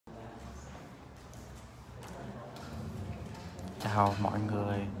Chào mọi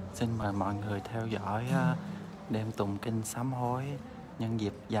người, xin mời mọi người theo dõi đêm tụng kinh sám hối nhân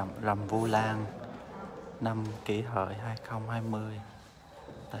dịp rằm Vu Lan năm Kỷ Hợi 2020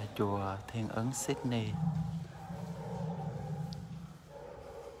 tại chùa Thiên Ấn Sydney.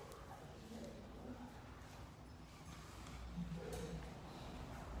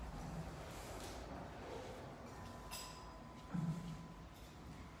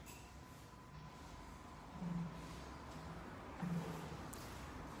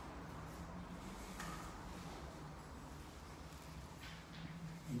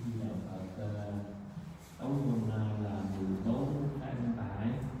 Tối hôm nay là 14 tháng 7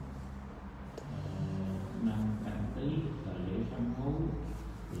 năm Canh Tý là lễ sám hối.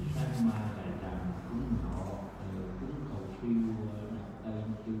 Thì sáng mai là rằm cúng họ, cúng cầu siêu đặt tên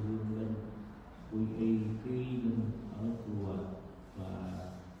chư hương linh, quy y ký linh ở chùa và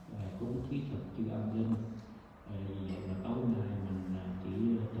cúng thí thực chư âm linh. Vì vậy là tối nay mình chỉ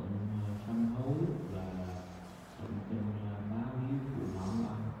tụng sám hối và tụng kinh báo hiếu phụ mẫu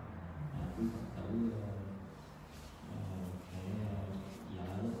ăn. Quý Phật tử sẽ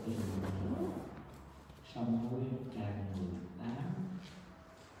dở kinh sám hối trang 18.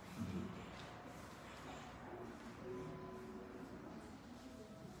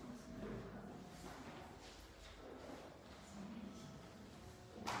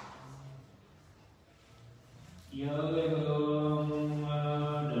 Giới hương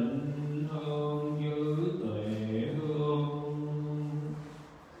định hương giữ tuệ hương,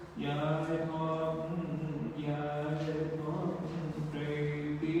 giải thoát tri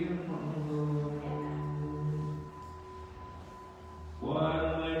kiến hương,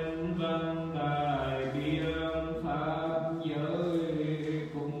 quang minh văn đài biên pháp giới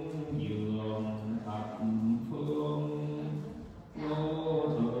cúng dường thập phương vô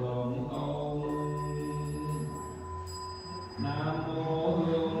thượng ông. Nam mô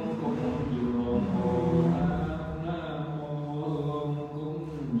hương cúng dường Bồ Tát, Nam mô hương cúng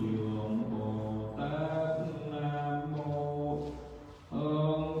dường Bồ Tát, Nam mô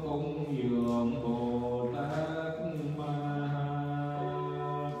hương cúng dường Bồ Tát Ma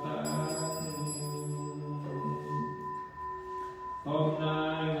Tát. Hôm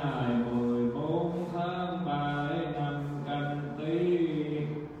nay ngày 14 tháng 7 năm Canh Tý,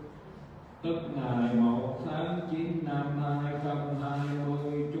 tức ngày 1 tháng 9 năm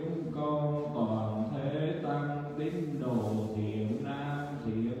 2020, chúng con toàn thể tăng tín đồ thiện nam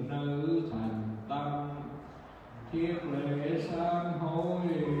thiện nữ thành tâm thiết lễ sám hối.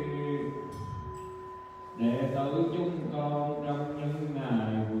 Đệ tử chúng con trong những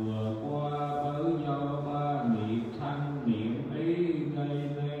ngày vừa qua với do ba nghiệp thân niệm ý gây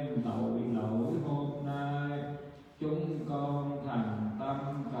nên tội lỗi, hôm nay chúng con thành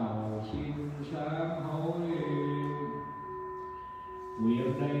tâm cầu xin sám hối.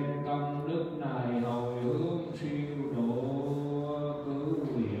 Nguyện đem công đức này hồi hướng siêu độ cứu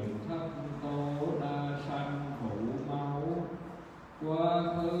viện thất tố đa sanh phụ mẫu, quá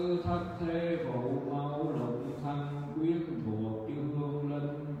khứ thất thế phụ mẫu, lục thân quyến thuộc chư hương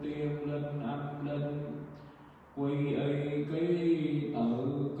linh tiên linh âm linh, quy y ký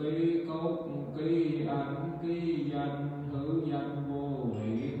tự ký cốt ký ảnh ký danh, hữu danh vô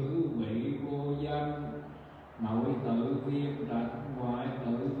vị hữu vị vô danh, nội tự viên trạch ngoại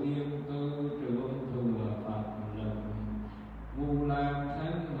tự viên tư, trưởng thừa Phật lực Vu Lan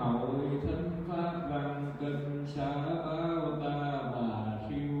thắng hội, thính pháp văn kinh xá báo ta bà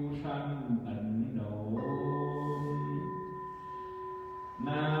siêu sanh tịnh độ.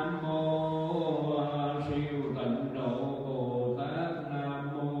 Nam mô siêu tịnh độ Bồ Tát, Nam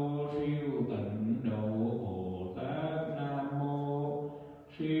mô siêu tịnh độ Bồ Tát, Nam mô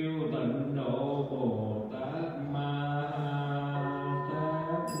siêu tịnh độ Bồ Tát Ma Tát.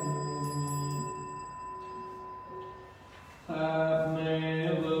 Pháp mê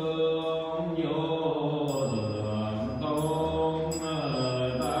vương vô thượng tôn,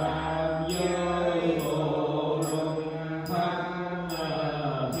 tam giới vô luân thắng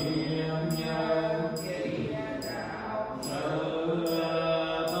thiên nhân, sự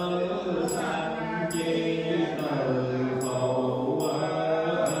tứ sanh chi từ phụ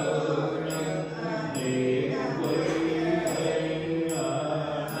tự nhân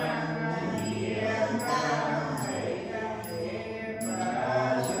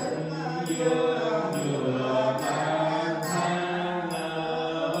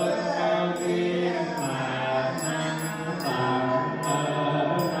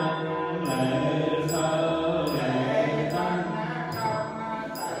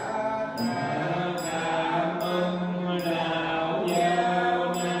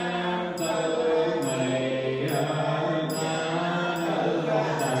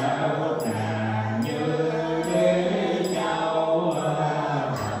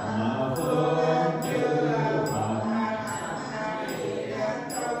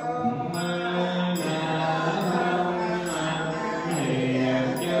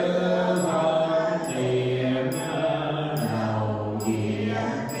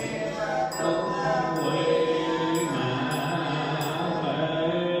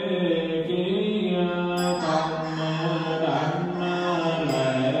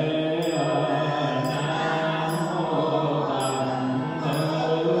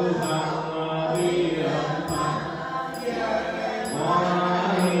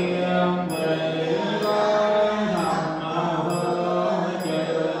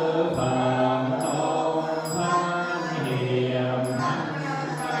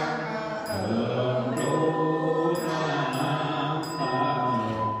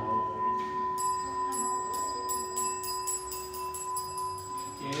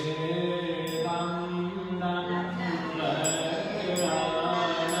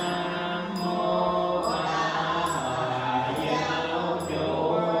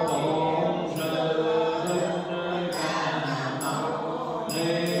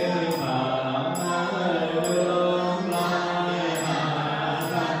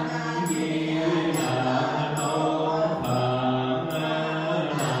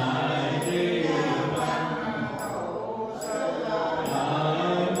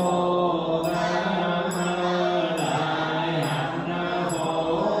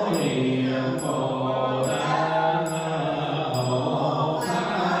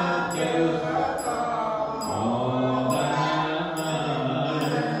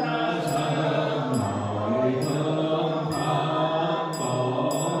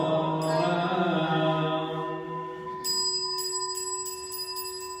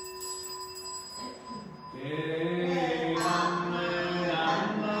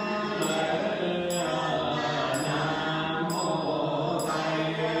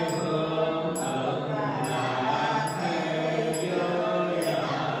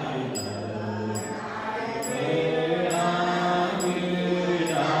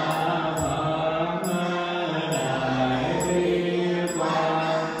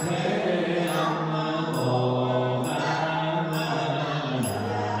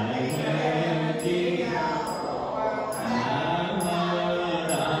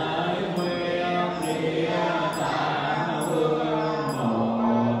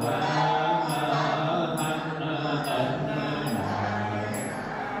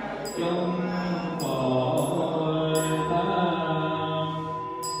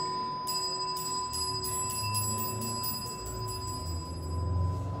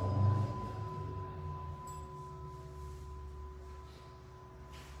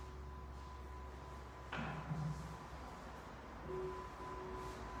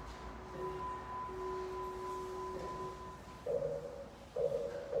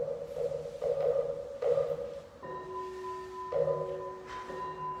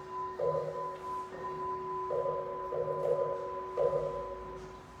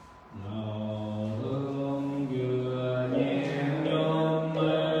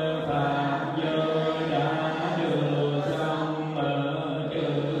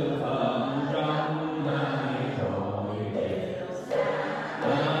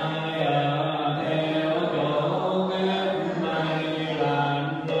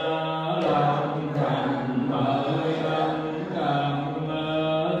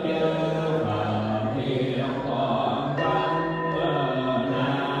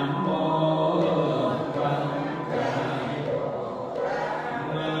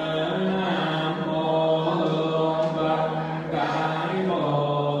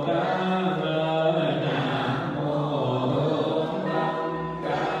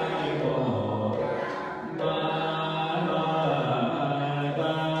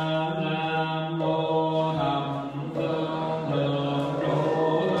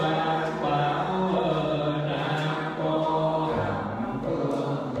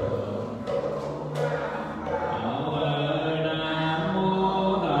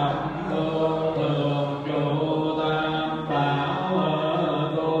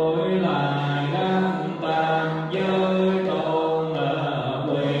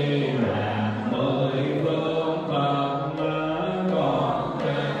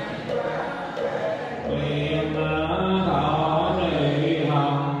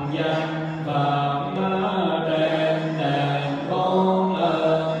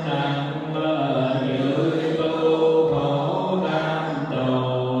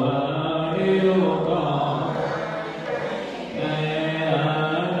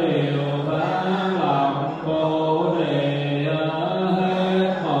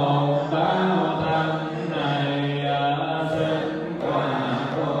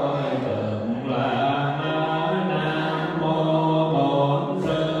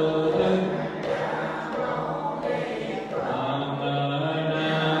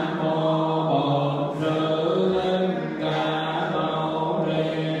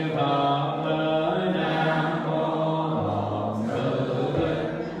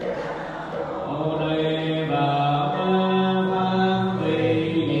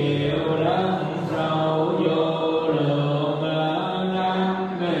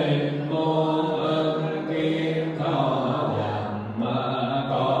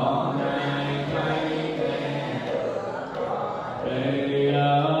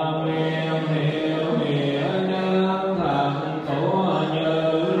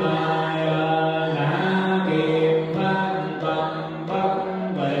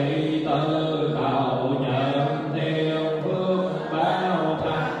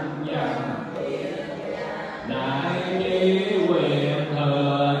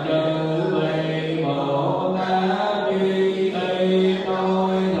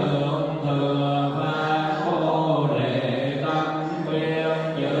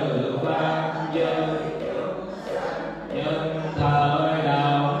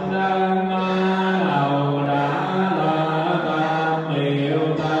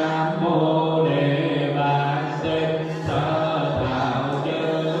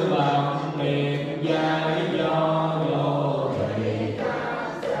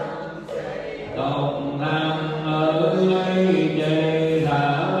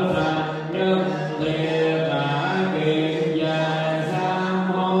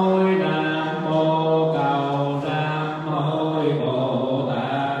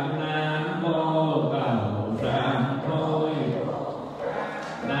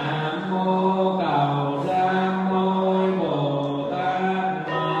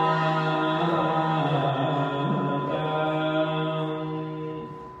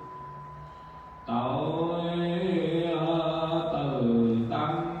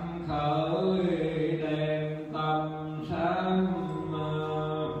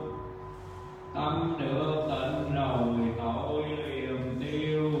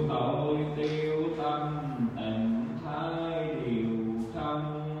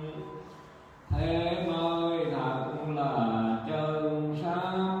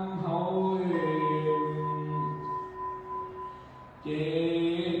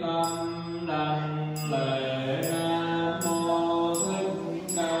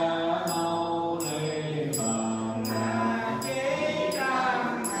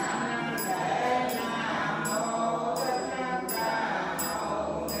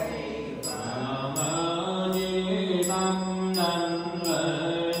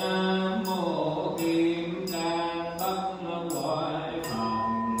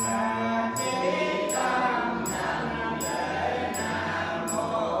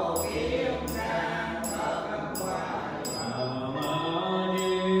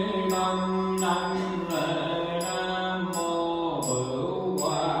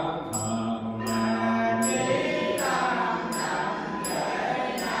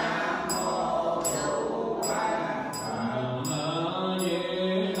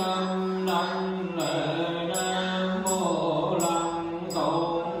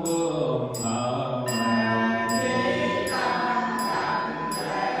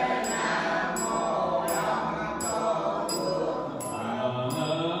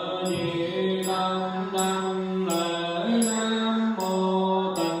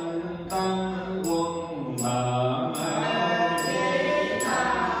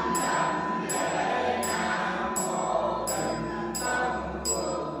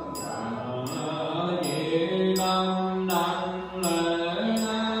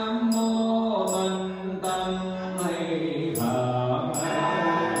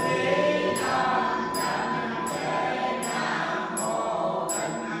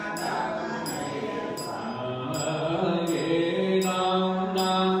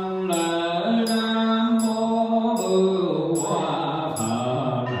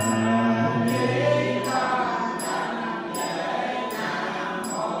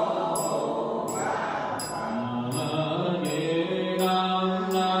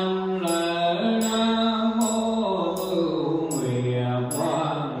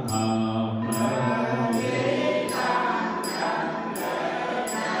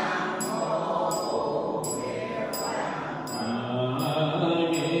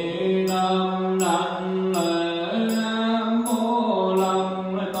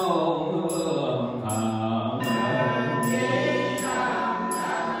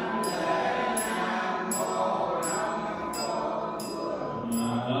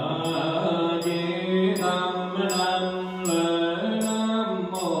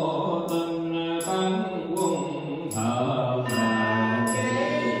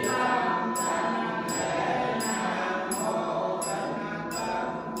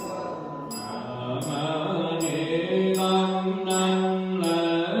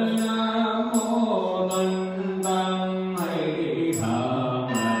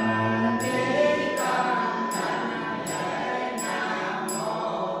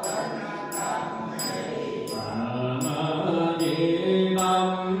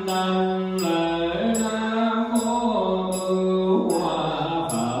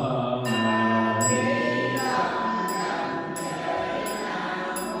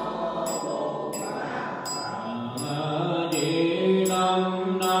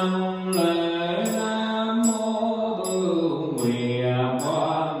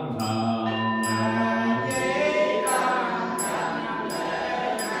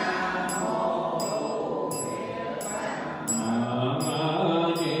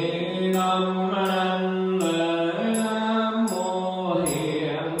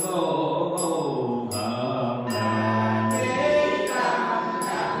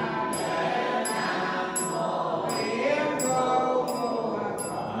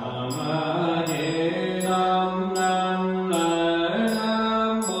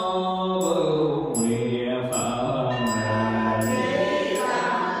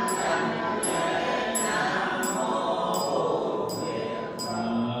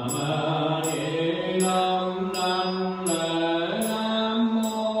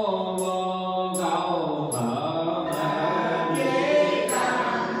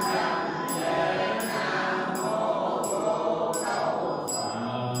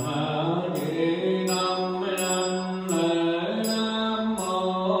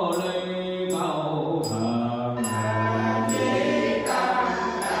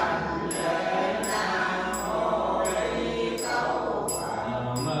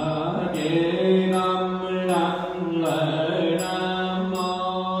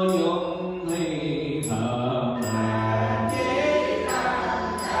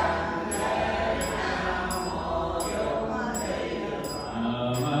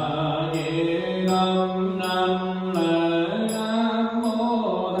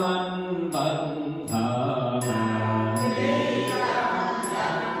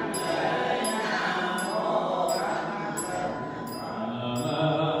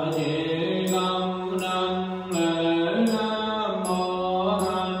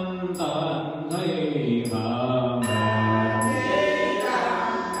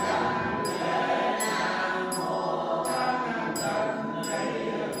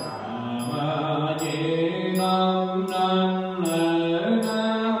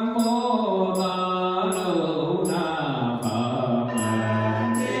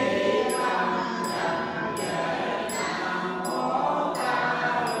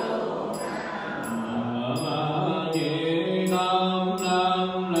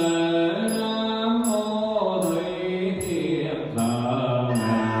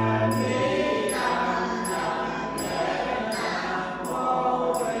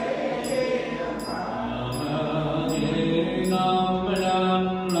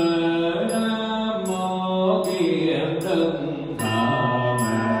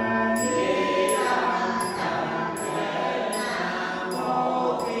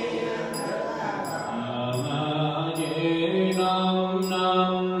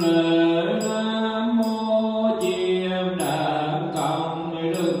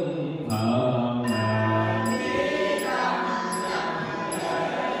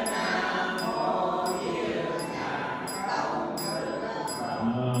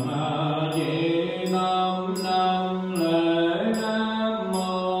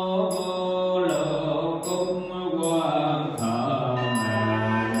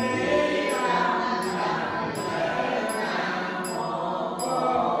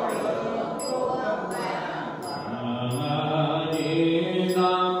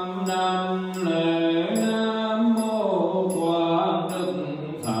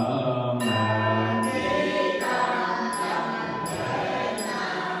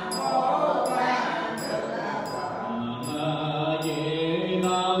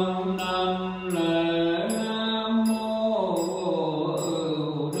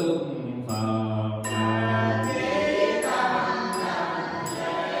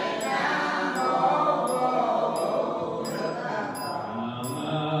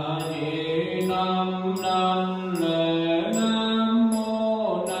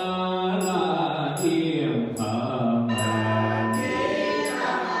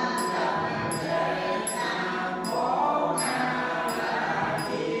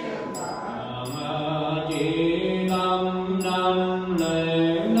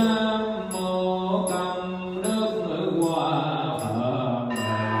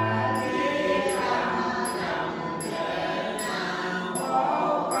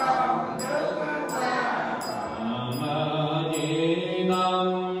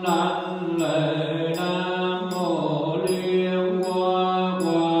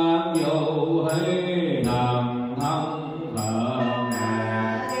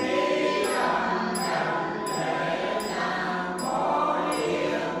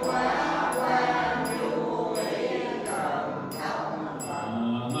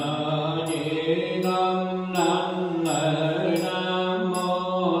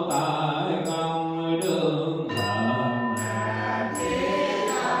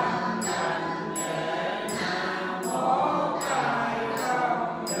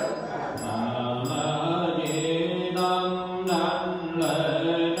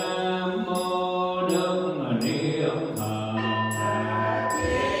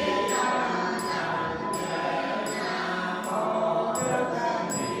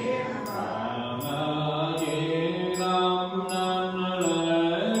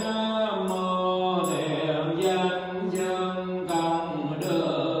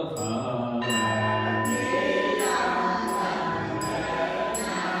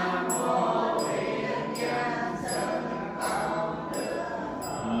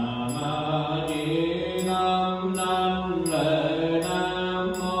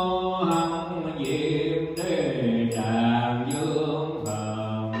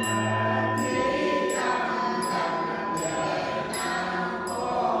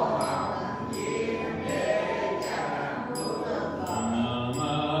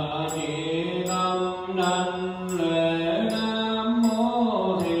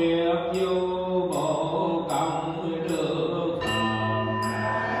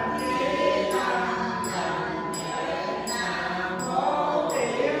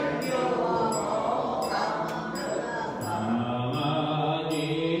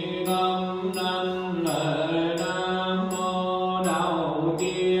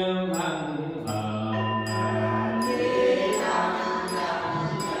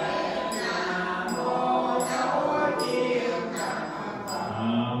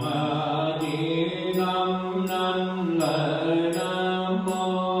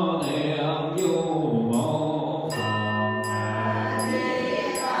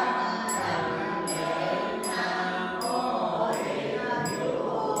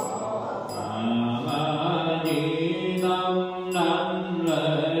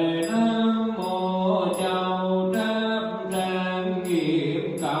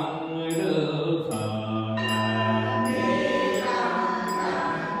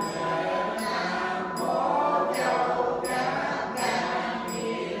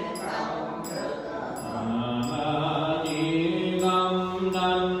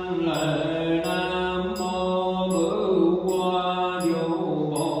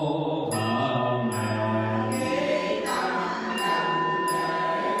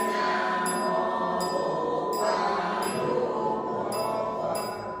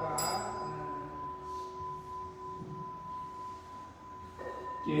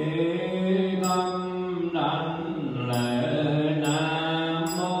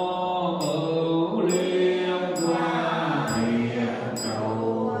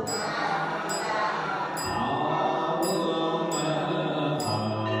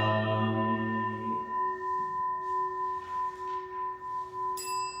Phật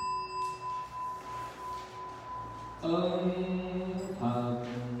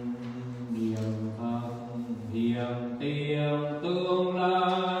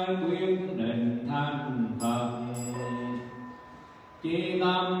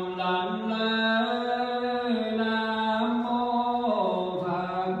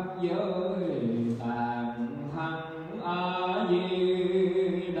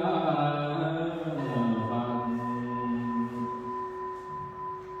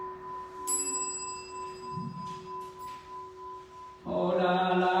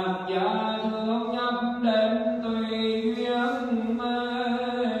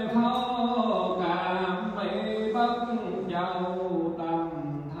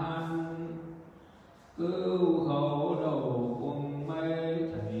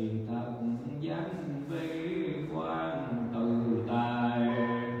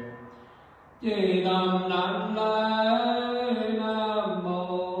Chi tâm đảnh lễ Nam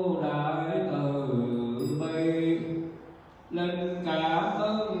Mô Đại Từ Bi. Linh cảm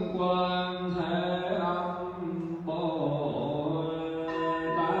ứng Quan Thế Âm Bồ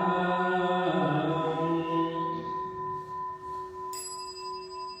Tát.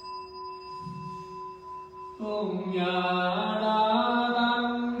 Hùng nhà đã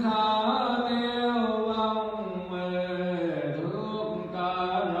đăng khả tiêu vong về thước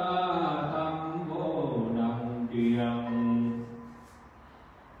ca ra tâm vô đẳng truyền.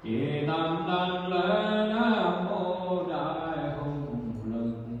 Chỉ tâm đảnh lễ Nam Mô Đại Hùng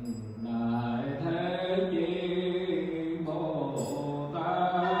Lực Đại Thế Chí Bồ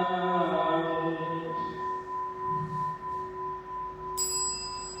Tát.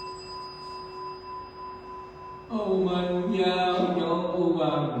 Âu Minh Giáo Chủ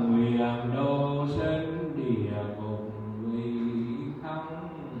Văn Nguyện Đô Sinh Địa Ngục Vì Khăn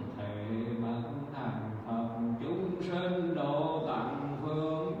Thể Bất Thành Phật Chúng Sinh Độ Tặng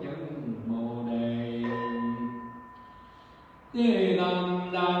Phương Chứng Bồ Đề. Chi tâm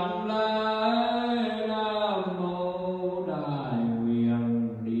đảnh lễ Nam Mô Đại Nguyện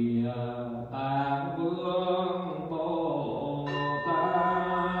Địa Tạng Vương Bồ Tát.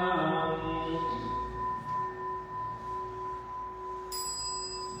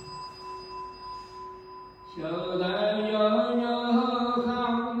 Sự thế giới như hư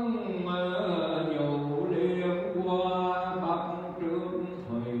không dù liên qua bất trước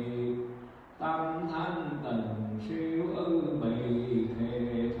thủy. Tâm thanh tịnh siêu ư bị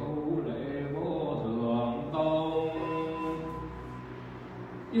thể thu lệ vô thượng tôn.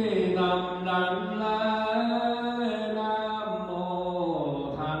 Chi tâm đảnh lễ Nam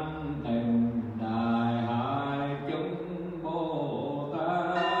Mô Thanh Tịnh Đại Hải Chúng Bồ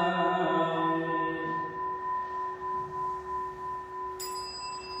Tát.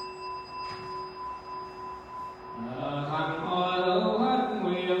 Thành oai hữu hết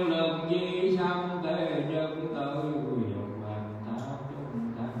nguyện lực di sanh tề nhân tự dụng hành tháp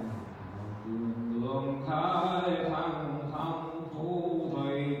chúng thanh hào tương khai thăng thâm thu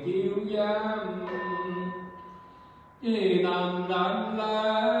thủy chiếu giám. Chi tâm đảnh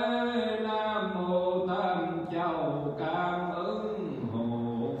lễ Nam Mô Tam Châu cảm ứng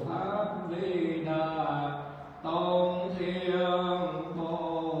hộ pháp Di Đà Tôn Thiên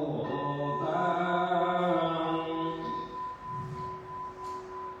Bồ Tát.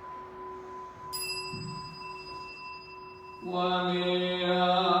 Quan Nghiêm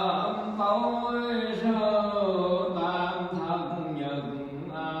Tối Sơ Tam Thân Nhật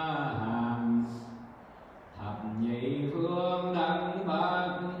A Hàm. Thập nhị phương đẳng bát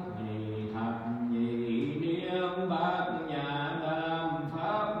nhị thập nhị niệm bát nhã nam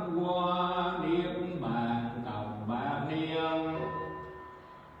pháp hoa niết bàn cộng bát niên.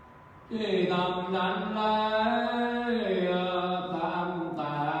 Chi tâm đảnh lễ tam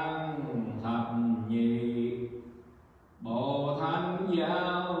tạng thập nhị. Bồ Thánh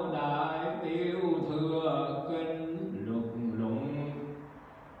Giáo Đại Tiêu Thừa Kinh Lục Luận.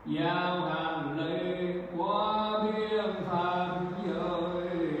 Giáo hàm lễ quá biên pháp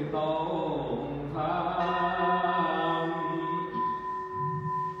giới tôn pháp.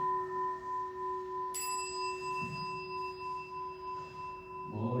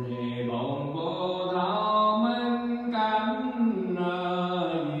 Bồ đề bổn Bồ Thảo minh cánh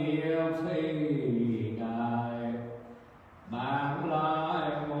diệu phi đại. Bản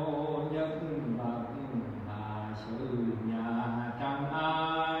lai vô nhất bậc là sư nhà trăng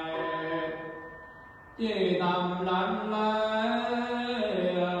ai. Chi tâm đảnh lễ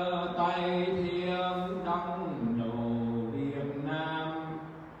Tây Thiên Đông Đồ Việt Nam.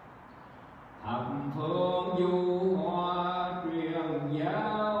 Thập phương du hoa truyền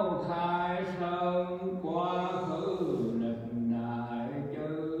giáo khai sơn quá khứ lịch đại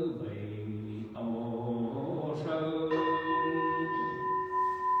chư vị tổ sư.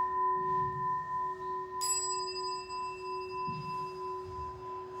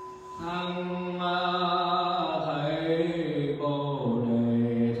 Hằng thầy Bồ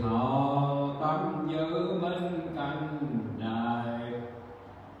Đề thọ tâm giữ minh cảnh đại.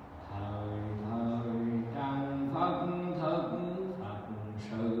 Thời thời trăng Phật thực Phật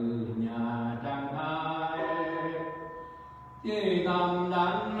sự nhà trăng ai. Chi tâm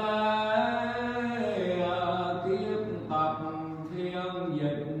đảnh lễ kiếp tập phiên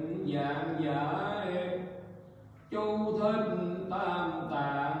dịch giảng giải. Chú thích tam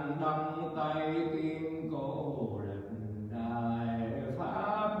tạng đông tây kim cổ lịch đại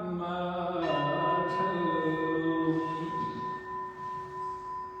pháp sư.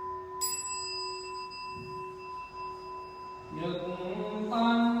 Nhật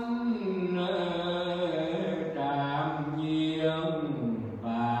tăng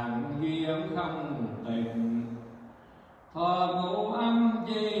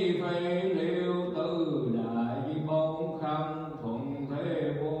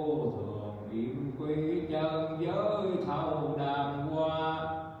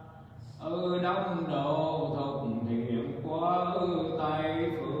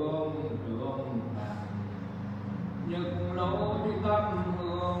tâm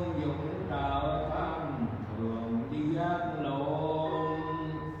hương dũng trợ tam thường giác lộn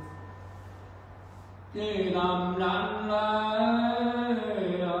chi tâm đánh lễ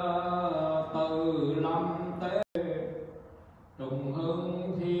từ lâm tế trùng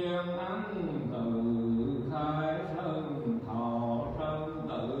hưng thiên ấn từ khai sơn thọ sơn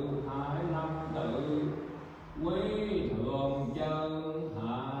tự hải lâm tự quý thượng chân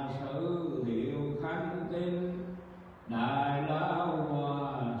hạ sử hiệu khánh kinh đại lão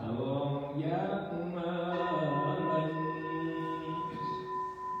hòa thượng giác linh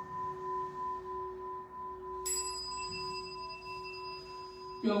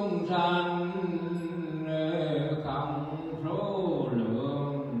chúng sanh không số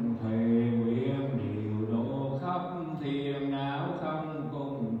lượng thề nguyện điều độ khắp thiên não không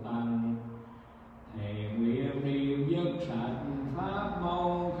cùng tầng thề nguyện điều dứt sạch pháp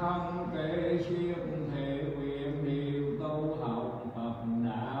môn không kể xiết thề nguyện điều tu học Phật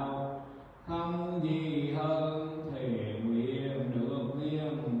đạo không gì hơn thề nguyện được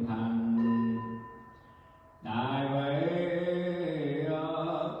viên thành đại huệ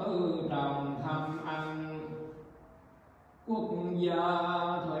tư trồng thâm ăn quốc gia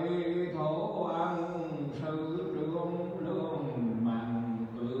thủy thổ ăn sư trương lương bằng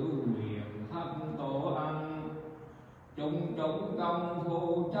cử quyền thất tổ ăn chúng công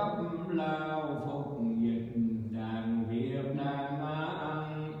phu chấp lao phục dịch đàn Việt Nam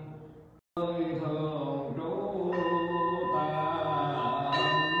ăn ơi thường trú tam bảo.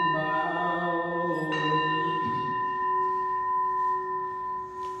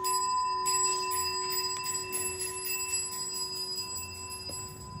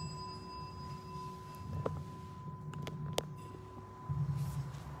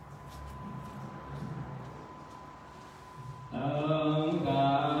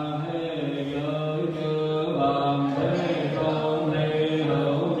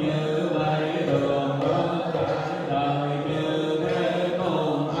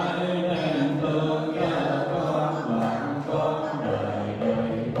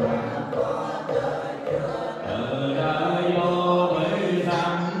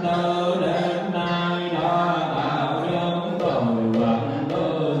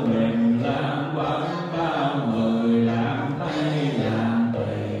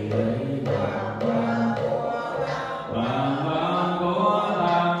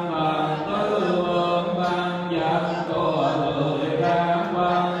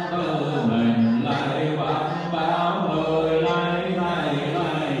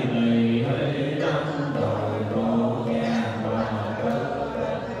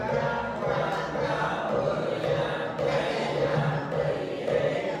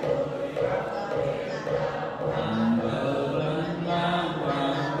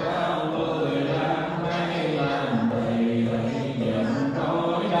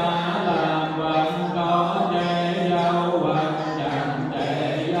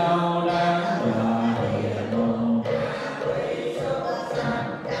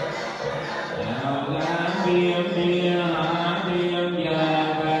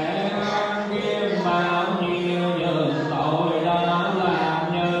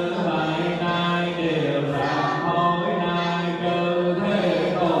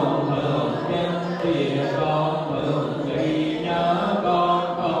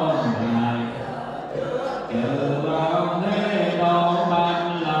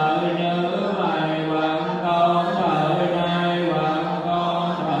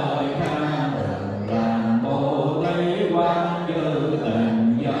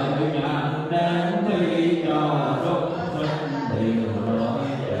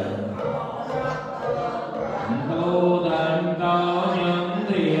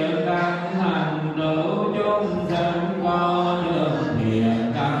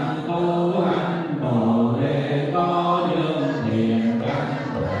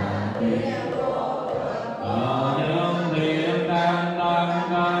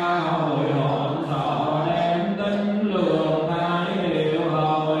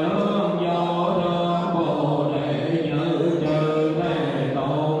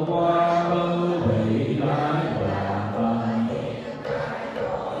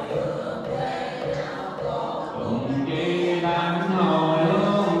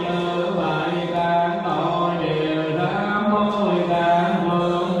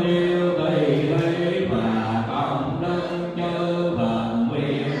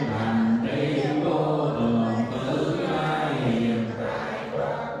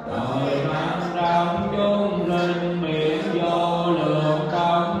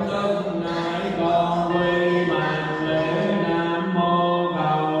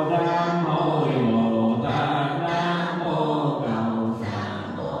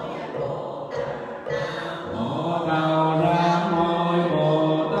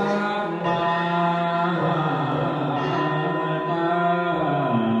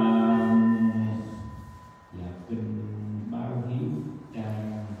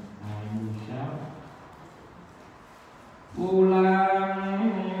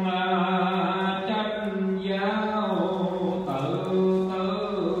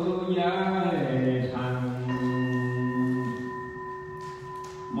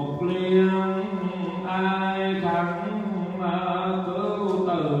 một liên ai khẳng cứu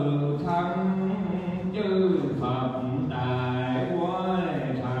từ thân chư Phật đại quái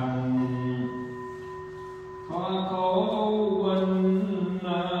thần khó khổ huynh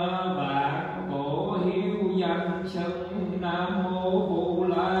bạn cổ hiếu danh xưng nam mô Vu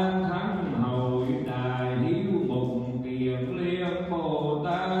Lan Thắng Hội Đại Hiếu Mục Kiền Liên Bồ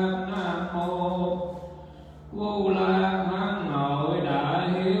Tát nam mô Vu Lan Thắng Hội Đại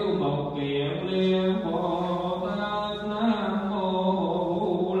Hiếu Mục Kiền Liên Bồ Tát nam mô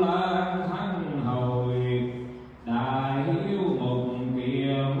Vu Lan Thắng Hội Đại Hiếu Mục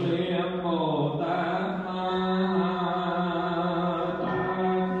Kiền Liên Bồ Tát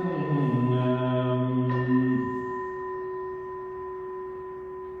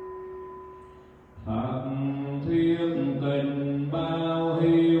Phật thuyết kinh bao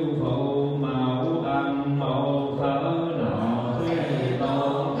hiếu phụ mẫu tâm một thở nọ thế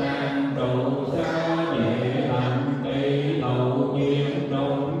tôn an trụ xa về thành kỳ hậu nhiên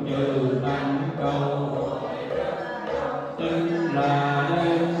đúng trừ tăng câu tin là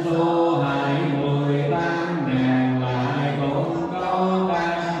đêm số 28.000 lại cũng có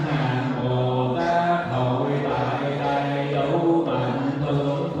tam hàng Bồ Tát hội tại đây đủ mạnh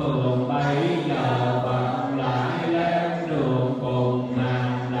thường thường bây giờ Phật lại lên đường cùng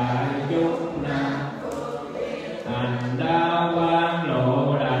hàng đại chúng nam hành đa quan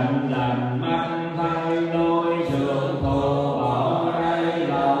lộ đành lành mắt thay lối sườn thù bỏ đây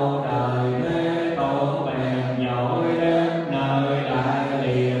lâu đời thế tôn bèn dõi đến nơi đại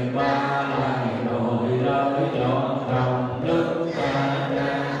liền ba lại đổi rơi chọn lòng đức ba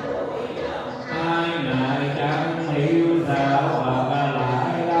cha hai ngài chẳng hiểu sao Phật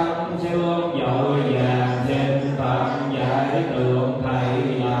lại đắm sương dội vàng xin Phật giải tượng thầy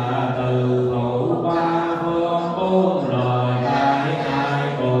là từ thủ ba phương bốn loài ai ai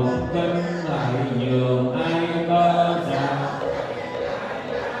cùng kính thầy nhường ai có sao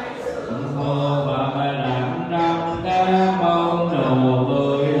cô Phật làm trăm cái mong đồ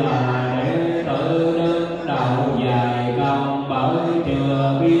người là để tự đứng đầu dài công bởi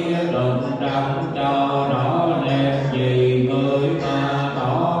chưa biết đụng trăm cho rõ nét gì người mà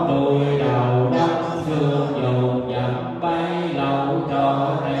tỏ đuôi đầu đắp xương dồn dập bay lâu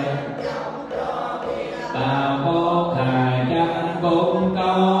cho nên ta có thà chắc cũng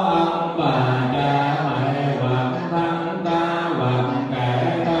có ông bà cha mẹ hoặc thân ta hoặc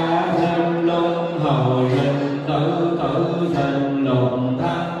kẻ ta sinh luân hồi sinh tử sinh lùng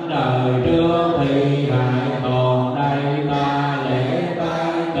thân đời trước thì hại còn đây ta lễ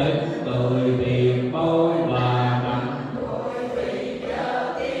ta kính cười tiền bối và nặng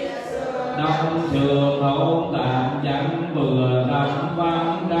đông trường hỗn tạp chẳng vừa tâm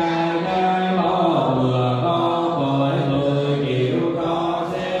văn trai gái có vừa có cõi người chịu khó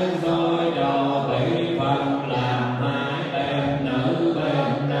xem soi cho tỷ phần làm hai bên nữ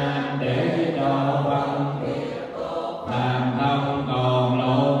bên nam để cho văn làm không còn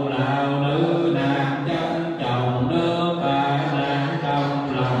lộn lao nữ nam chân chồng nước ta nam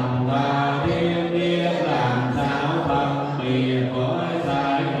trong lòng ta thiên biết làm sao phân biệt cõi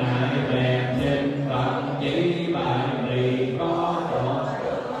sai ngại bèn xin Phật chỉ bài thì có tội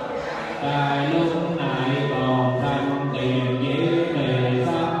tại lúc này còn thanh tiền dĩ về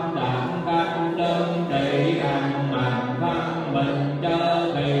sắp đẳng cách đơn trị ăn mặc văn mình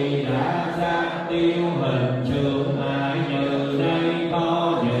chớ khi đã sang tiêu hình trường ai như đây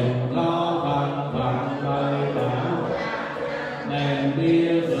có nhìn có phân phận hơi bảo nên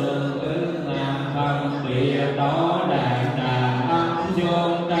biết đường ứng nam phân biệt đó đàn đàn âm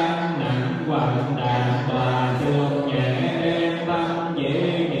dương đăng nặng quặng đàn và dương nhẹ đen tâm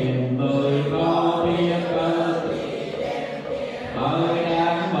dễ nhìn người có biết cơ bởi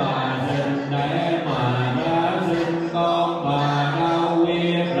đáng bà sinh để mà đã sinh con bà đâu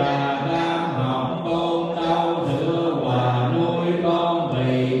biết là đang học tôn đâu sữa hòa nuôi con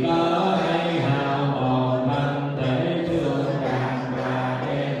vì cớ ấy hao mòn thân thể xương càng và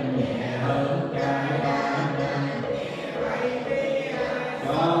đen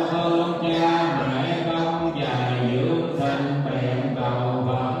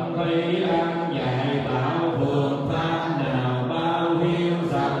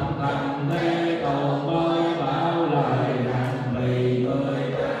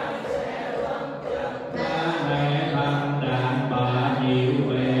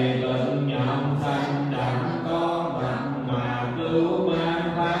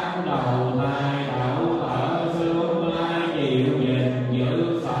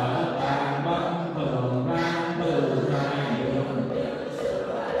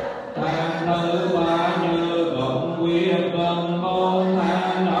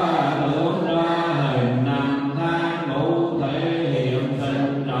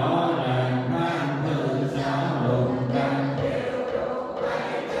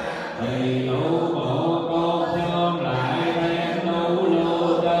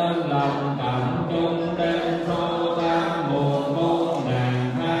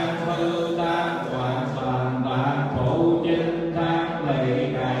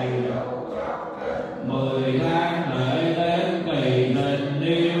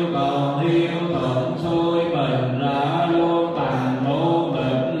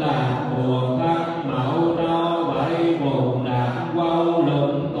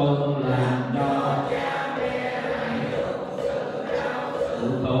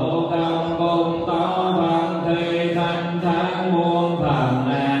Tổ công cung tỏ văn thi thanh thang muôn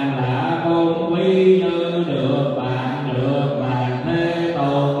phần an lạ cung quý như được bạn được bạn thế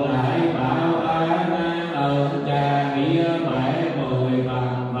tồn lại bảo an an ơn cha nghĩa mãi mười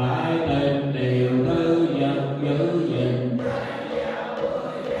phần phải tình điều thứ vật giữ gìn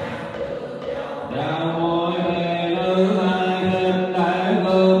đạo môi về nữ hai bên đại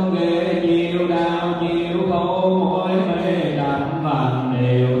gương ghê chiều đạo chiều khổ mỗi mê đậm phần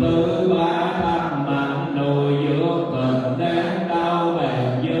điều thứ ba thăm mạnh nuôi dưỡng cực đến đau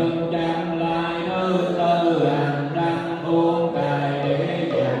bèn dương chẳng lại thứ tư hành đăng uống cài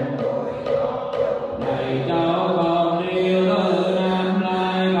để dành thầy cháu còn yêu thứ năm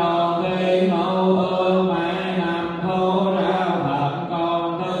lai còn gây ngẫu ương mãi nằm thô rao phật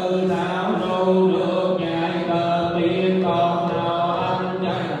còn thứ sáu ru được nhai cơ biết con nào anh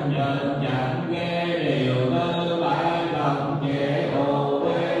chẳng nhận chẳng ghê điều thứ bảy lòng trẻ thù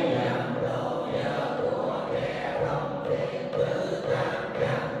với dặn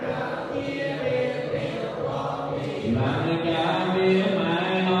bạn cha biết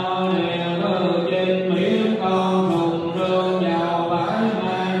mãi nói điều thứ chín miếng con thùng rương giàu bãi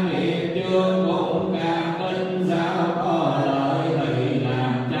mang nghiệp chương cũng càng tin sao có lợi thì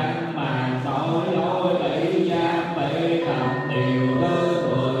làm chẳng màng tội lỗi bị giam bị cầm điều thứ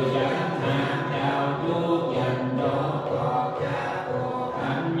mười chẳng hạn chào chuốt dành cho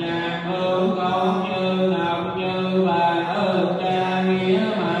anh nhạc hương con như ngọc như vàng ơn cha nghĩa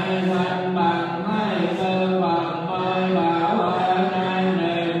mãi xanh bằng hai sơn bằng mới bảo an an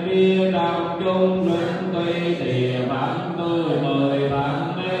nền bia đồng chung đừng tuy tìa bằng tươi mười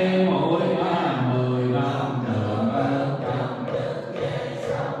bằng mê mỗi ba mười bằng đường ơn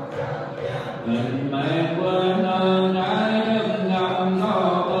mình mệt quên ơn trái đất ngầm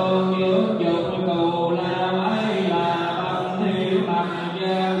có tương dưỡng dục cù làm ấy là bằng thiếu bằng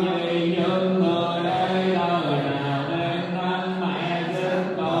gieo gì những người đây đời nào nên thân mẹ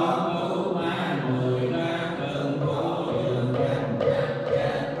sinh con cứu má mười đang từng phố đường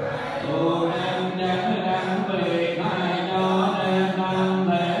tu đang chẳng đáng vì thay cho nên thân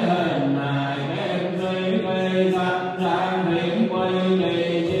thể hình hài kém suy gây sanh sang thiện quy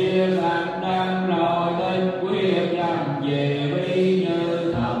trì chia sanh đang rồi tên quyết dâm về vi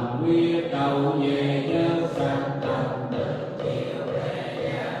như thầm quyết cầu về như sanh tâm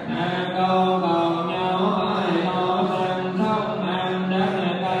con còn nhau phải lo sanh sống ăn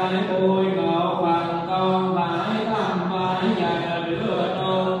đắng cái vui ngộ phần con phải tâm phải dành đưa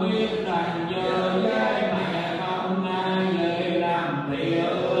nôn biết rằng giờ với mẹ không ai về làm thiện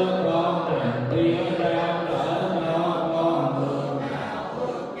ước con thành thiện reo đỡ cho con thường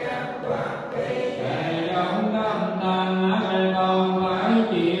kẻ giống tâm tăng con phải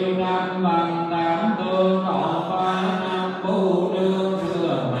chịu năm bằng tám tương còn ba năm bu đương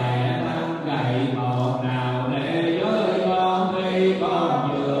xưa mẹ năm gầy một nào để với con khi con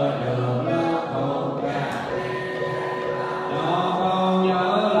vừa được lớp con ca cho con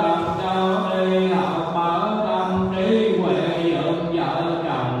nhớ làm cháu đi học mở tâm trí huệ dựng vợ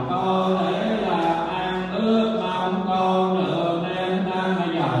chồng có thể làm ăn ước mong con được nên tăng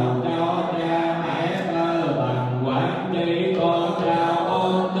giàu cho cha mẹ cơ bằng quản trị con trao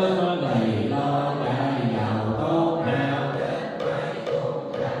ôn tư thầy lo cha giàu tốt nào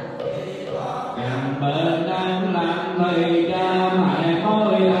càng bên đang lặng thì cha mẹ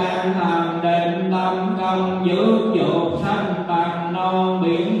mới an thầm định tâm công dưỡng dục sanh bằng non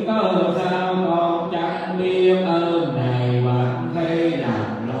biển cơ sao con chẳng biết ơn này hoặc khi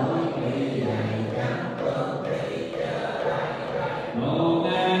làm lỗi khi này chẳng một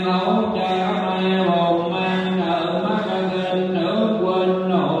ngang hấu cha mẹ bồn mang nợ mắt kinh nước quên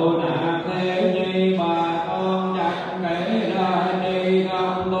nộ nạt thế chi bà con chẳng kể ra chi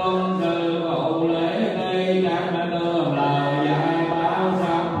không tuân sự phụ lễ đây chẳng tương lời dạy báo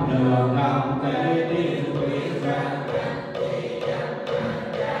xong đường không kể tiếng quyết ra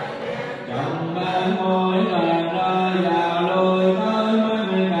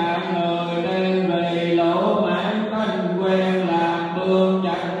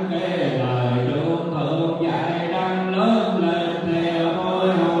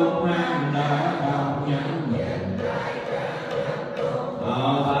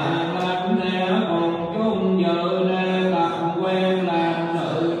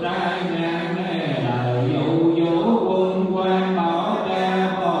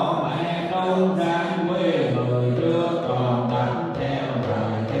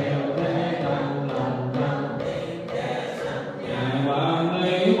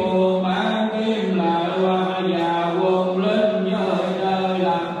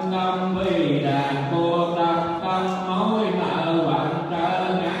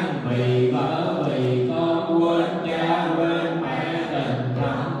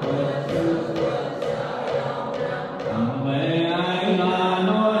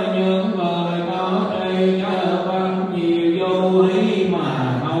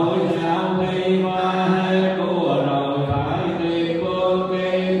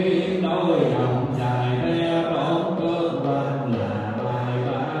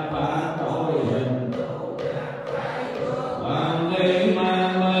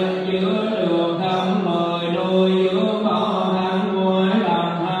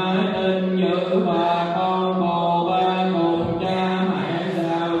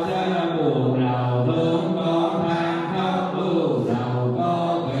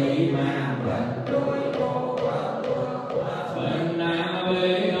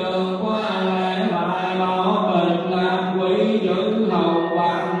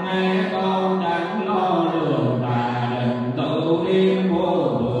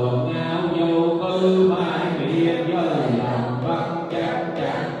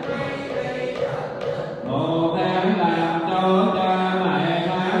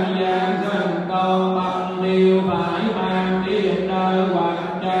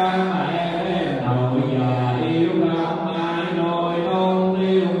cha mẹ đến hồi giờ yêu không ai nôi non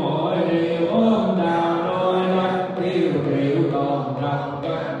tiêu mỗi điều ôm đào đôi mắt tiêu rượu còn trong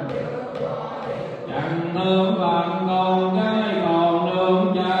canh chẳng thương phận con cái còn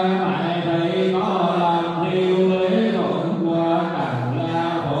nương cha mẹ thì có làm thiêu lý thuận qua đằng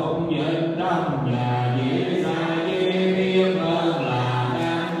la phục nhịn trong nhà dĩ sai dĩ biết hơn là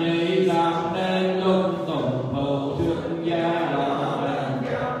nam nhi làm nên lung tùng phù xuất gia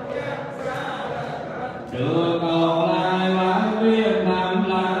đưa con lai bán biết năm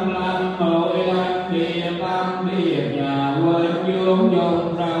lăm mỗi lần địa tâm biết nhà quên dương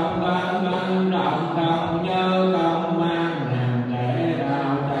dùng trọng tăng trọng nhớ công mang nàng để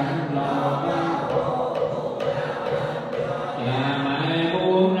đào trắng lo cha mẹ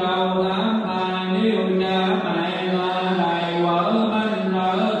buông đau tháng thai nếu cha mẹ là đầy quở minh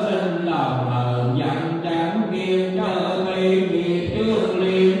nở xin lòng hờn dặn chẳng kiên chớ khi nghiệp trước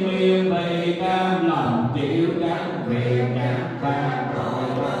liên miên thì cam lòng chịu gắn việc chẳng phan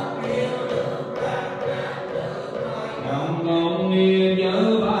đồng công nghiêng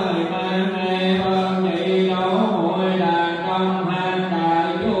giữ bài mang nghe vân nhị đấu hội đàn trong hang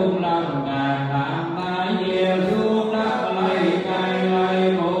đại dung lòng càng tạm tay gieo xuống đất lấy cây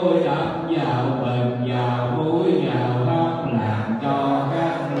lấy cối đập vào bình vào mũi vào tóc làm cho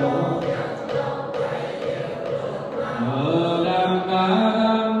các lũ đâm cả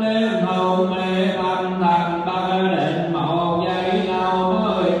đâm đêm hầu mê tâm thần ba định một giây lâu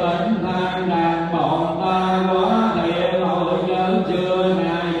mới tỉnh than đàn bọn ta quá thiệt hồi nhớ chưa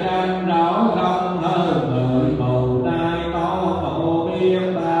ngày tranh đấu không hơn người mù tai có mù biết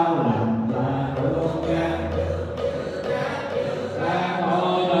bao lần ta thương gan ta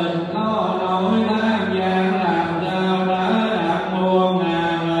tội tình có nỗi tham gian làm sao đã đặt muôn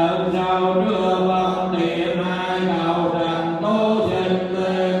ngàn ơn sau đưa vong tiền hai cầu trần tố sinh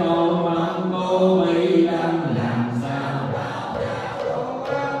lê cầu mong cô bị đâm làm sao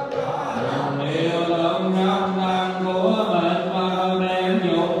đồng yêu thương trong tâm của mình và đem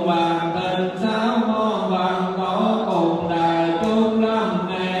dụng vàng tình sáu món vàng có cùng đài chúc lắm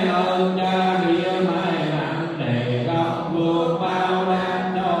nghe ơn cha địa mẹ nặng nề không vượt bao đám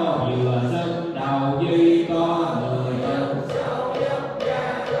cho vừa sức đầu duy có người ơn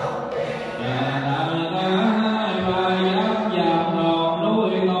cha tặng cả hai vai giáp dòng hồn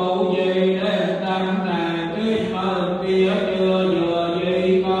núi cầu gì đến tâm nàng kiếp ơn kia chưa vừa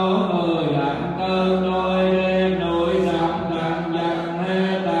duy có người lặng cơn đôi đêm núi sông tăng dần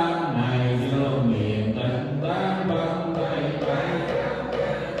hết tăng này dương miền tình tán vân tay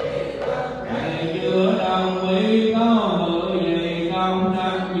ngày chưa đồng ý có mưa gì không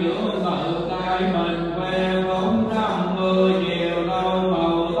thanh giữa tự tay mình que vốn trăm mưa chiều lâu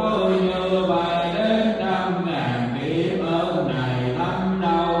màu tối như bài đến trăm ngàn kiếp ơn này thăm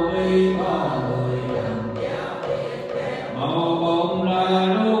đầu đi có người một bụng ra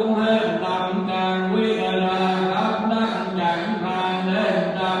lúc hết tâm càng quyết ra khắp đất chẳng than đến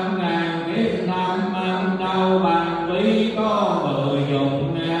trăm ngàn kiếp năm ăn đau bằng lý có người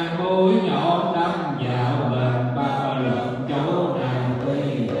dùng ngàn mũi nhọn đâm vào bền bao lần chỗ nào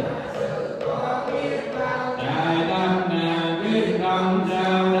quy trải trăm ngàn kiếp không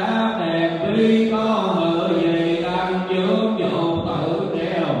sao đáp đèn tuy có người gì tăng dưỡng dụ tự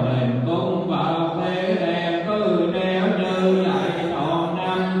treo mình cũng vào thế đèn cứ đeo như vậy còn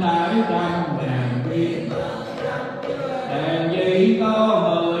năm tám trăm ngàn kiếp đèn chỉ có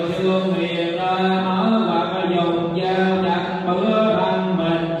người xương miền ra mở hoặc dùng dao chặt bữa thân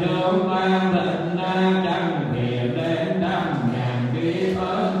mình xương tan thịnh na chẳng hiền đến trăm ngàn kiếp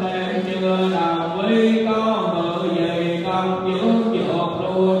ơn đến chưa đồng ý có người gì không dưỡng dột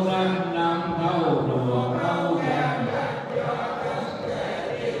luôn năm năm thâu đùa thâu càng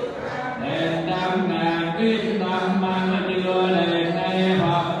đèn trăm ngàn kiếp năm ăn chưa đèn nghe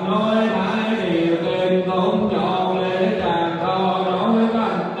Phật nói thái điều kinh cũng chọn lễ tràng kho đối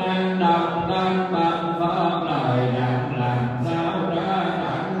văn năng đồng thanh bằng Phật lời dặn làm sao ra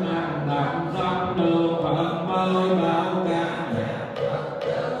chẳng ăn làm xong đường Phật mới bảo ca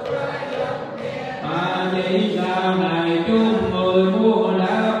mà chỉ sau này chúng người mua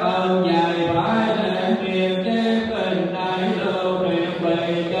đã ơn dài phải để kiềm chế tình này lưu truyền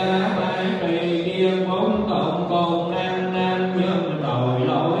về cha mẹ trì kiên vốn tổ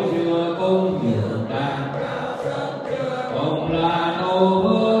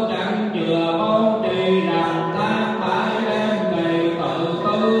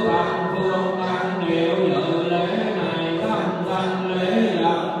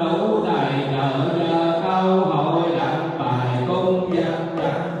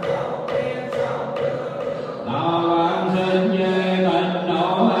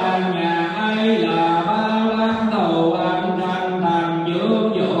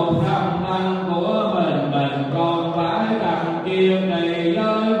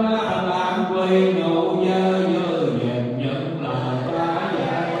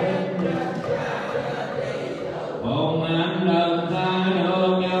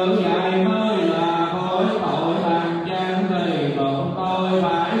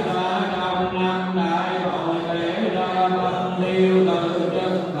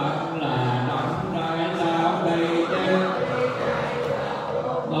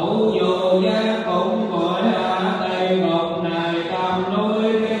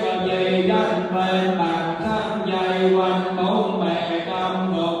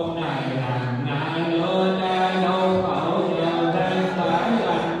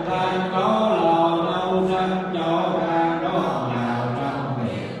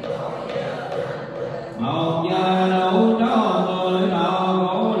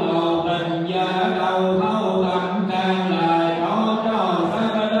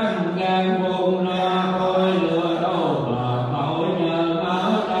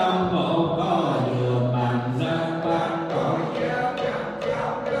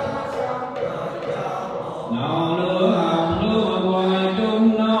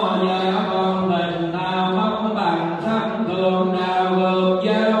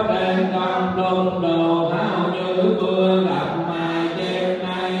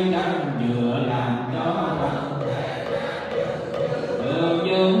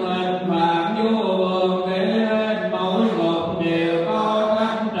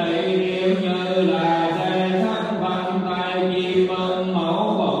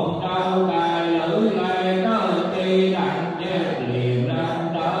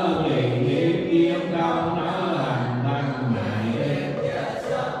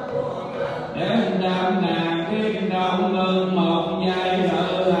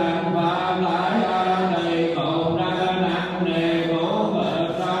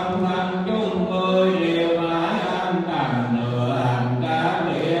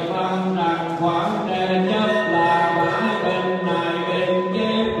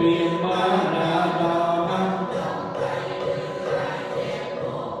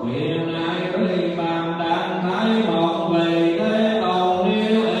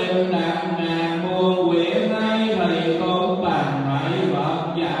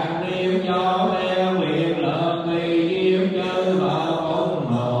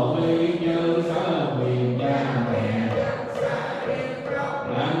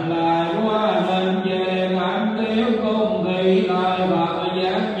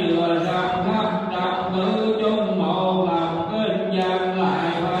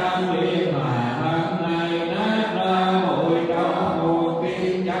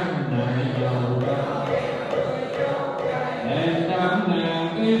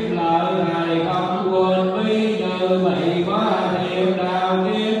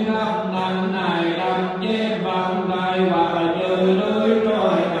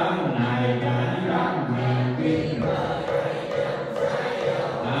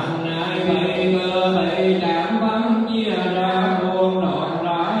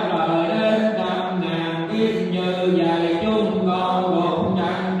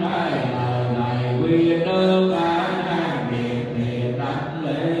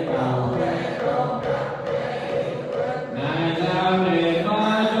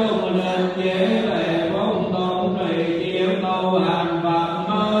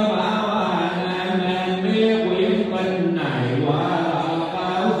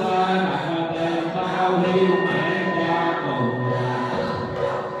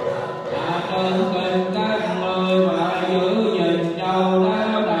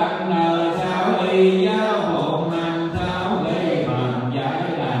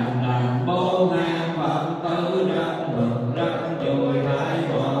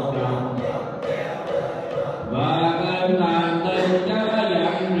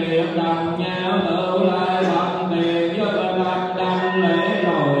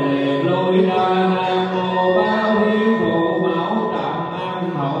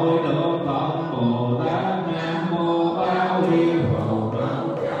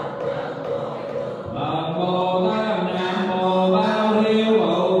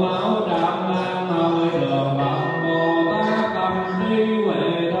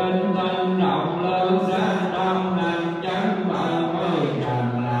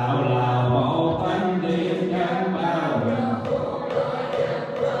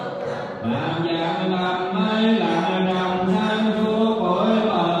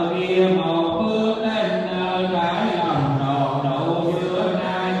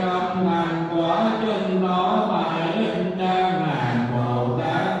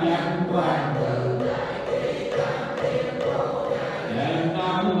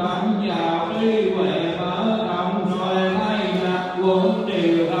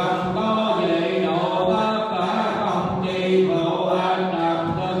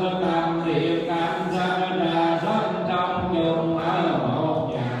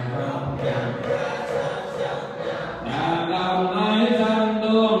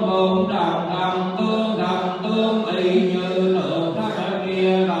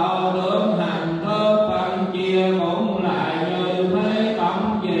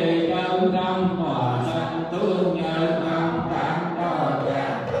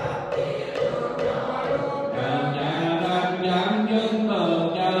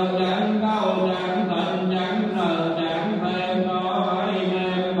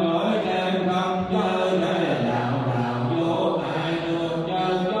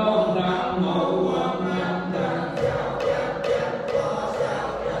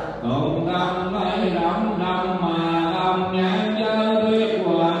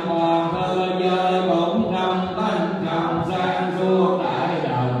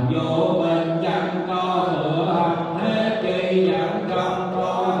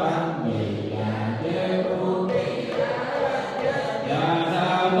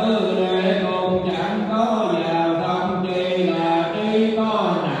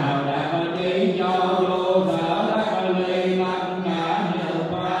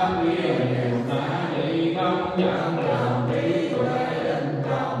Dạ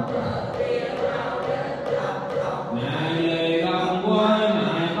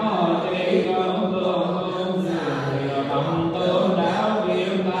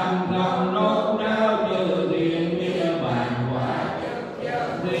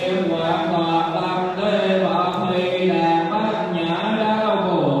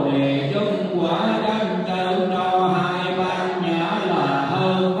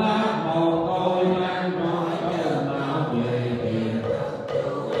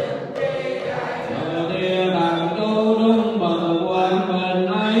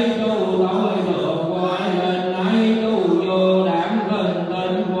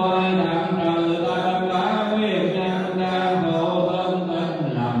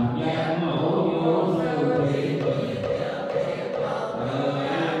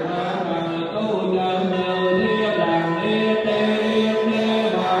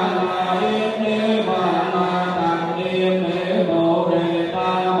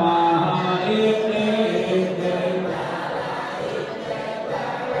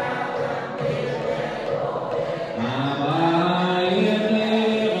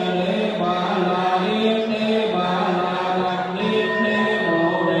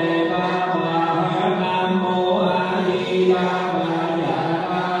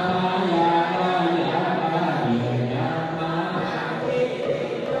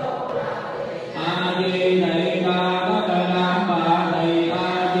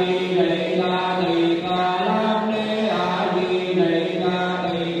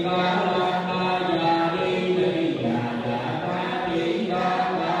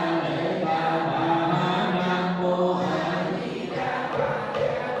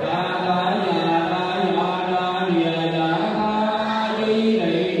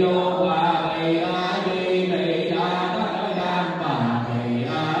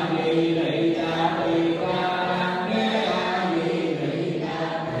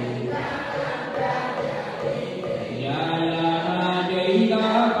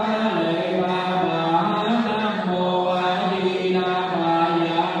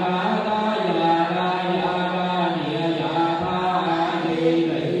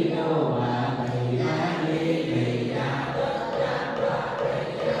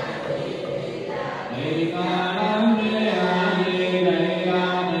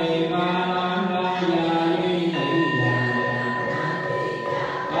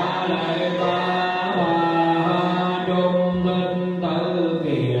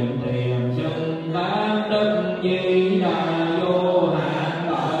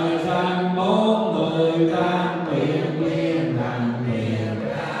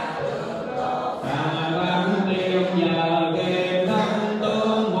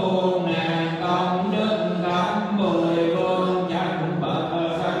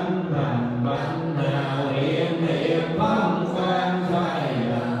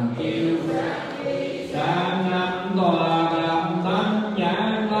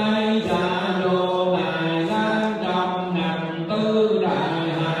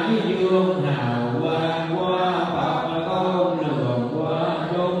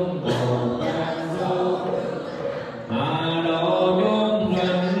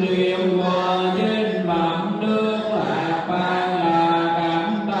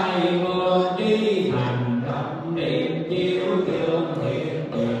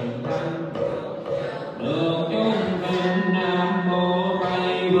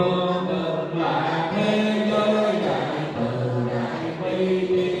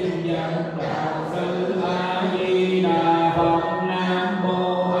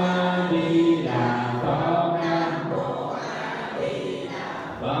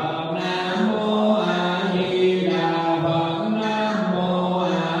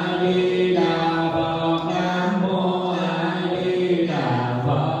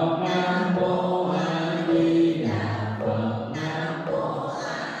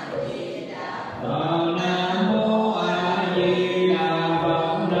Nam mô A Di Đà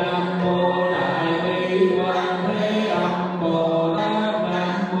Phật. Nam mô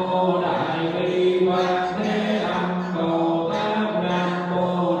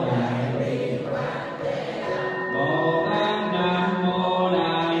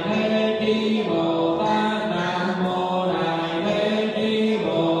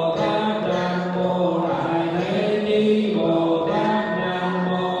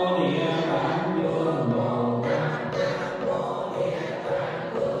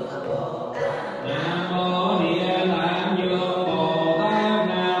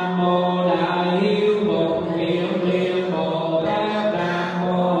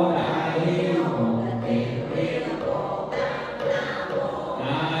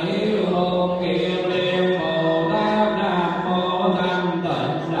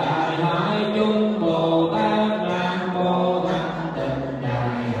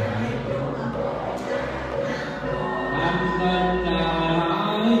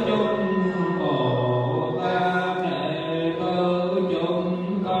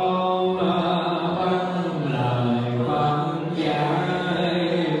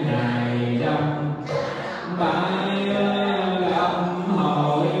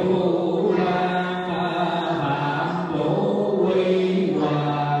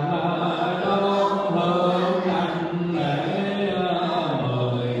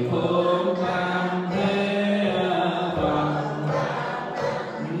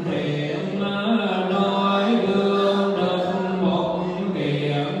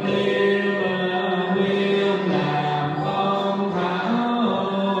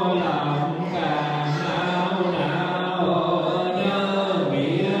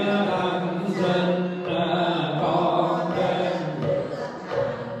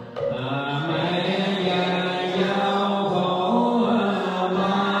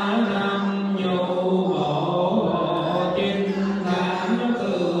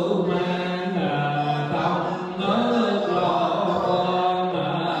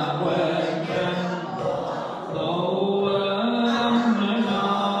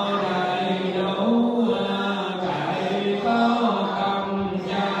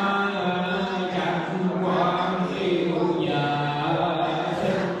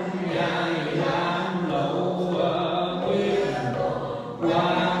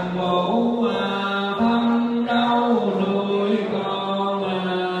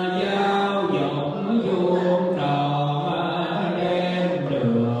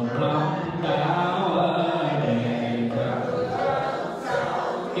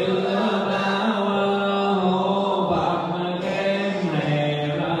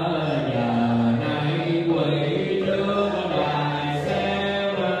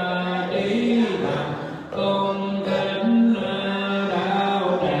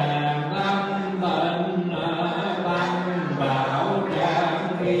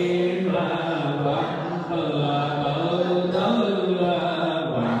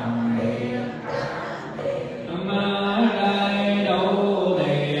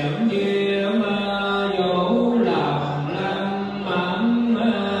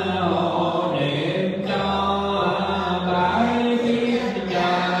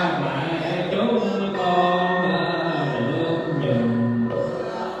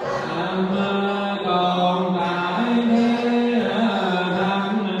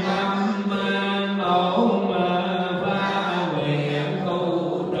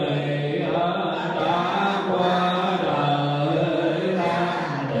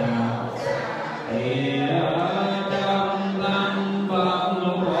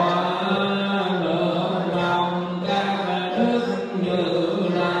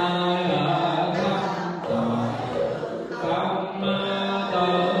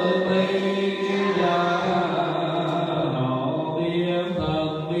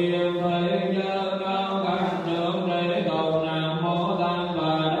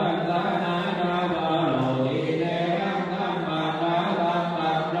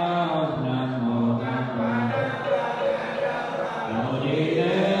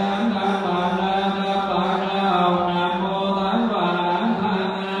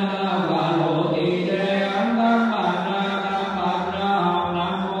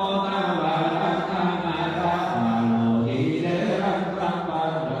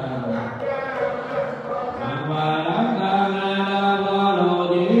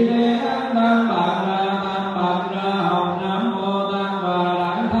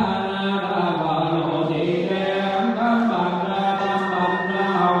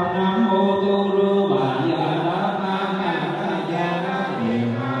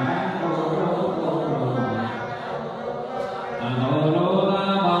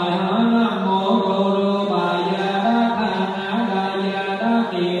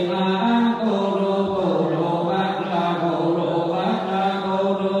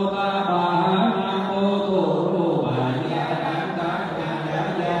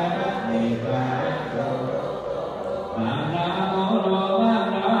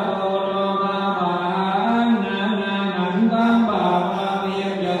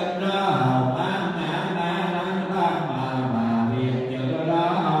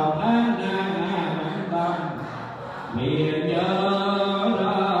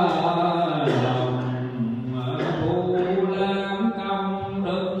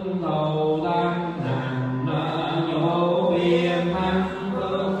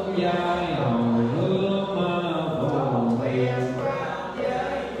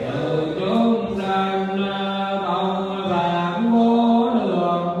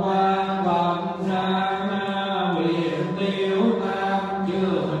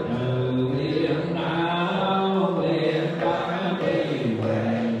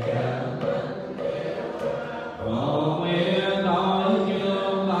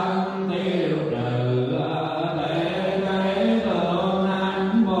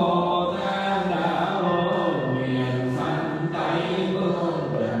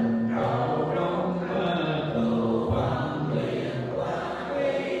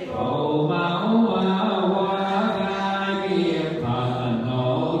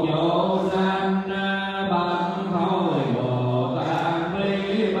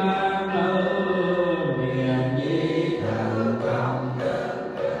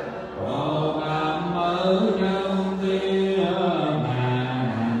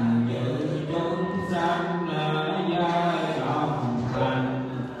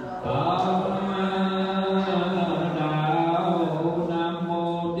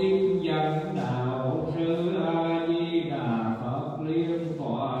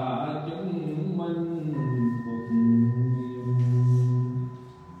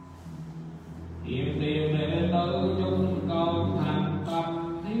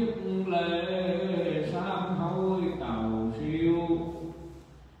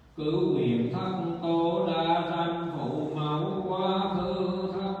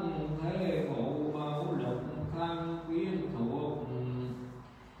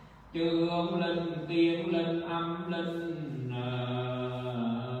linh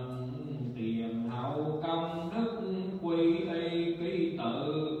tiền hậu công đức quy y ký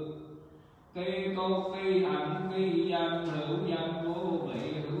tự ký cốt ký hạnh ký danh hữu danh vô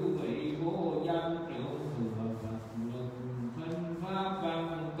vị vô danh trưởng thừa Phật lực thinh pháp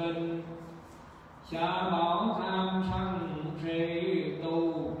văn kinh xa bỏ tham sân si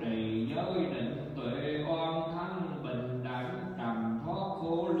tu trì giới định tuệ oan thắng bình đẳng trầm thoát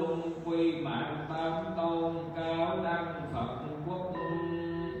khổ luân quy mạng tam tôn cao đăng Phật quốc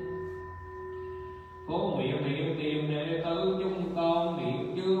phổ nguyện hiện tiền đệ tử chúng con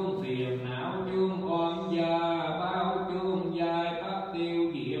niệm chương phiền não chương oan gia bao chương giai các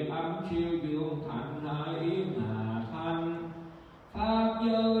tiêu diệt âm siêu dương thành hải yến hà thanh pháp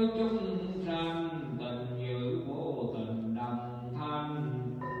giới chúng sanh tình như vô tình đồng thanh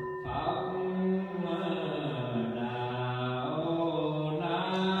Phật đạo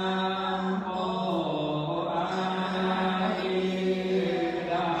Nam mô A Di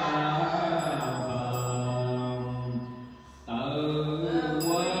Đà Phật tự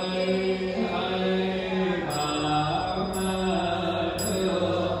quy Phật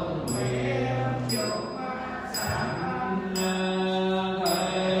thương nguyện chúng sanh thế giới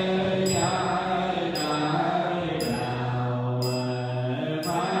đại đạo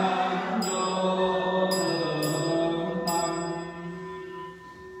pháp vô thượng tâm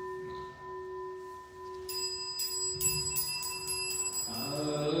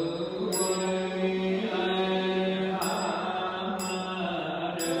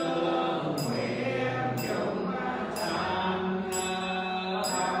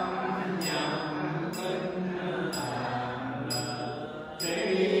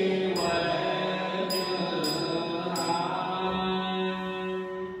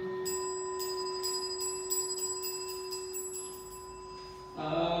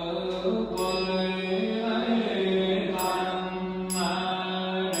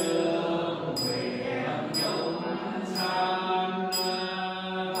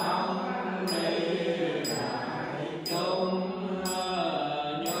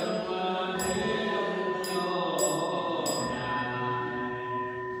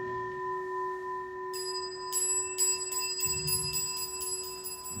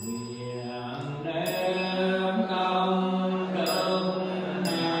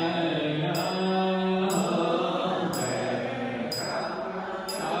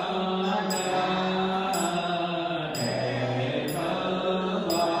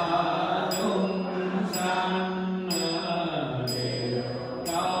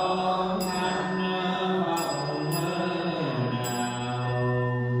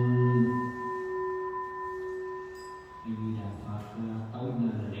Tối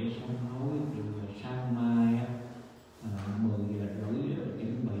nay là lễ sống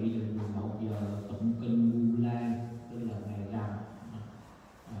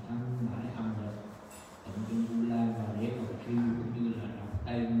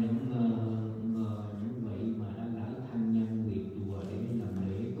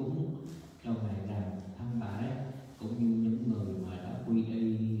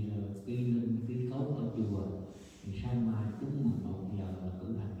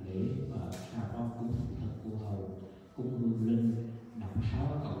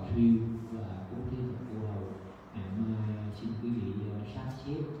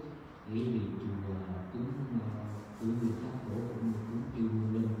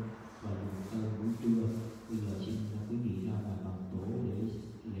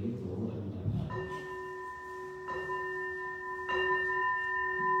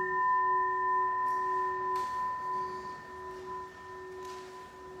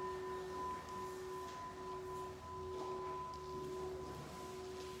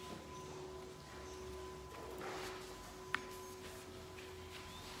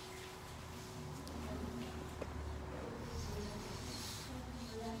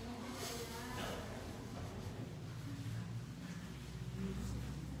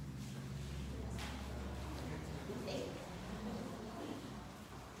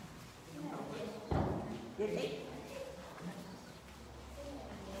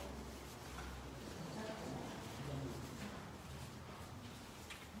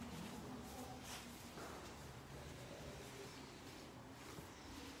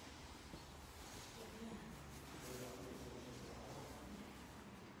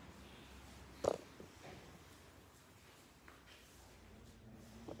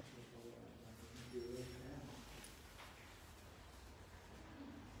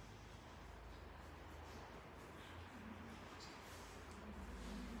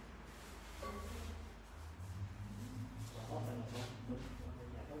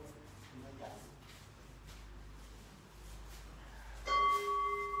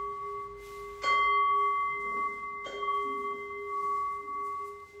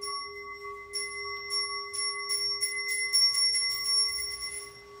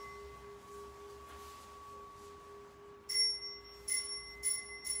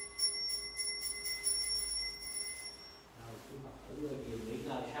cũng chiều nghỉ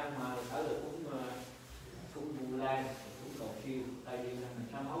ngơi, sáng mai tới được cũng Vu Lan, cũng cầu siêu. Tại vì là mình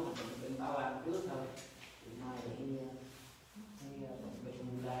sám hối mình bệnh báo ăn trước thôi, thì mai thì bệnh bệnh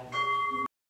Vu Lan.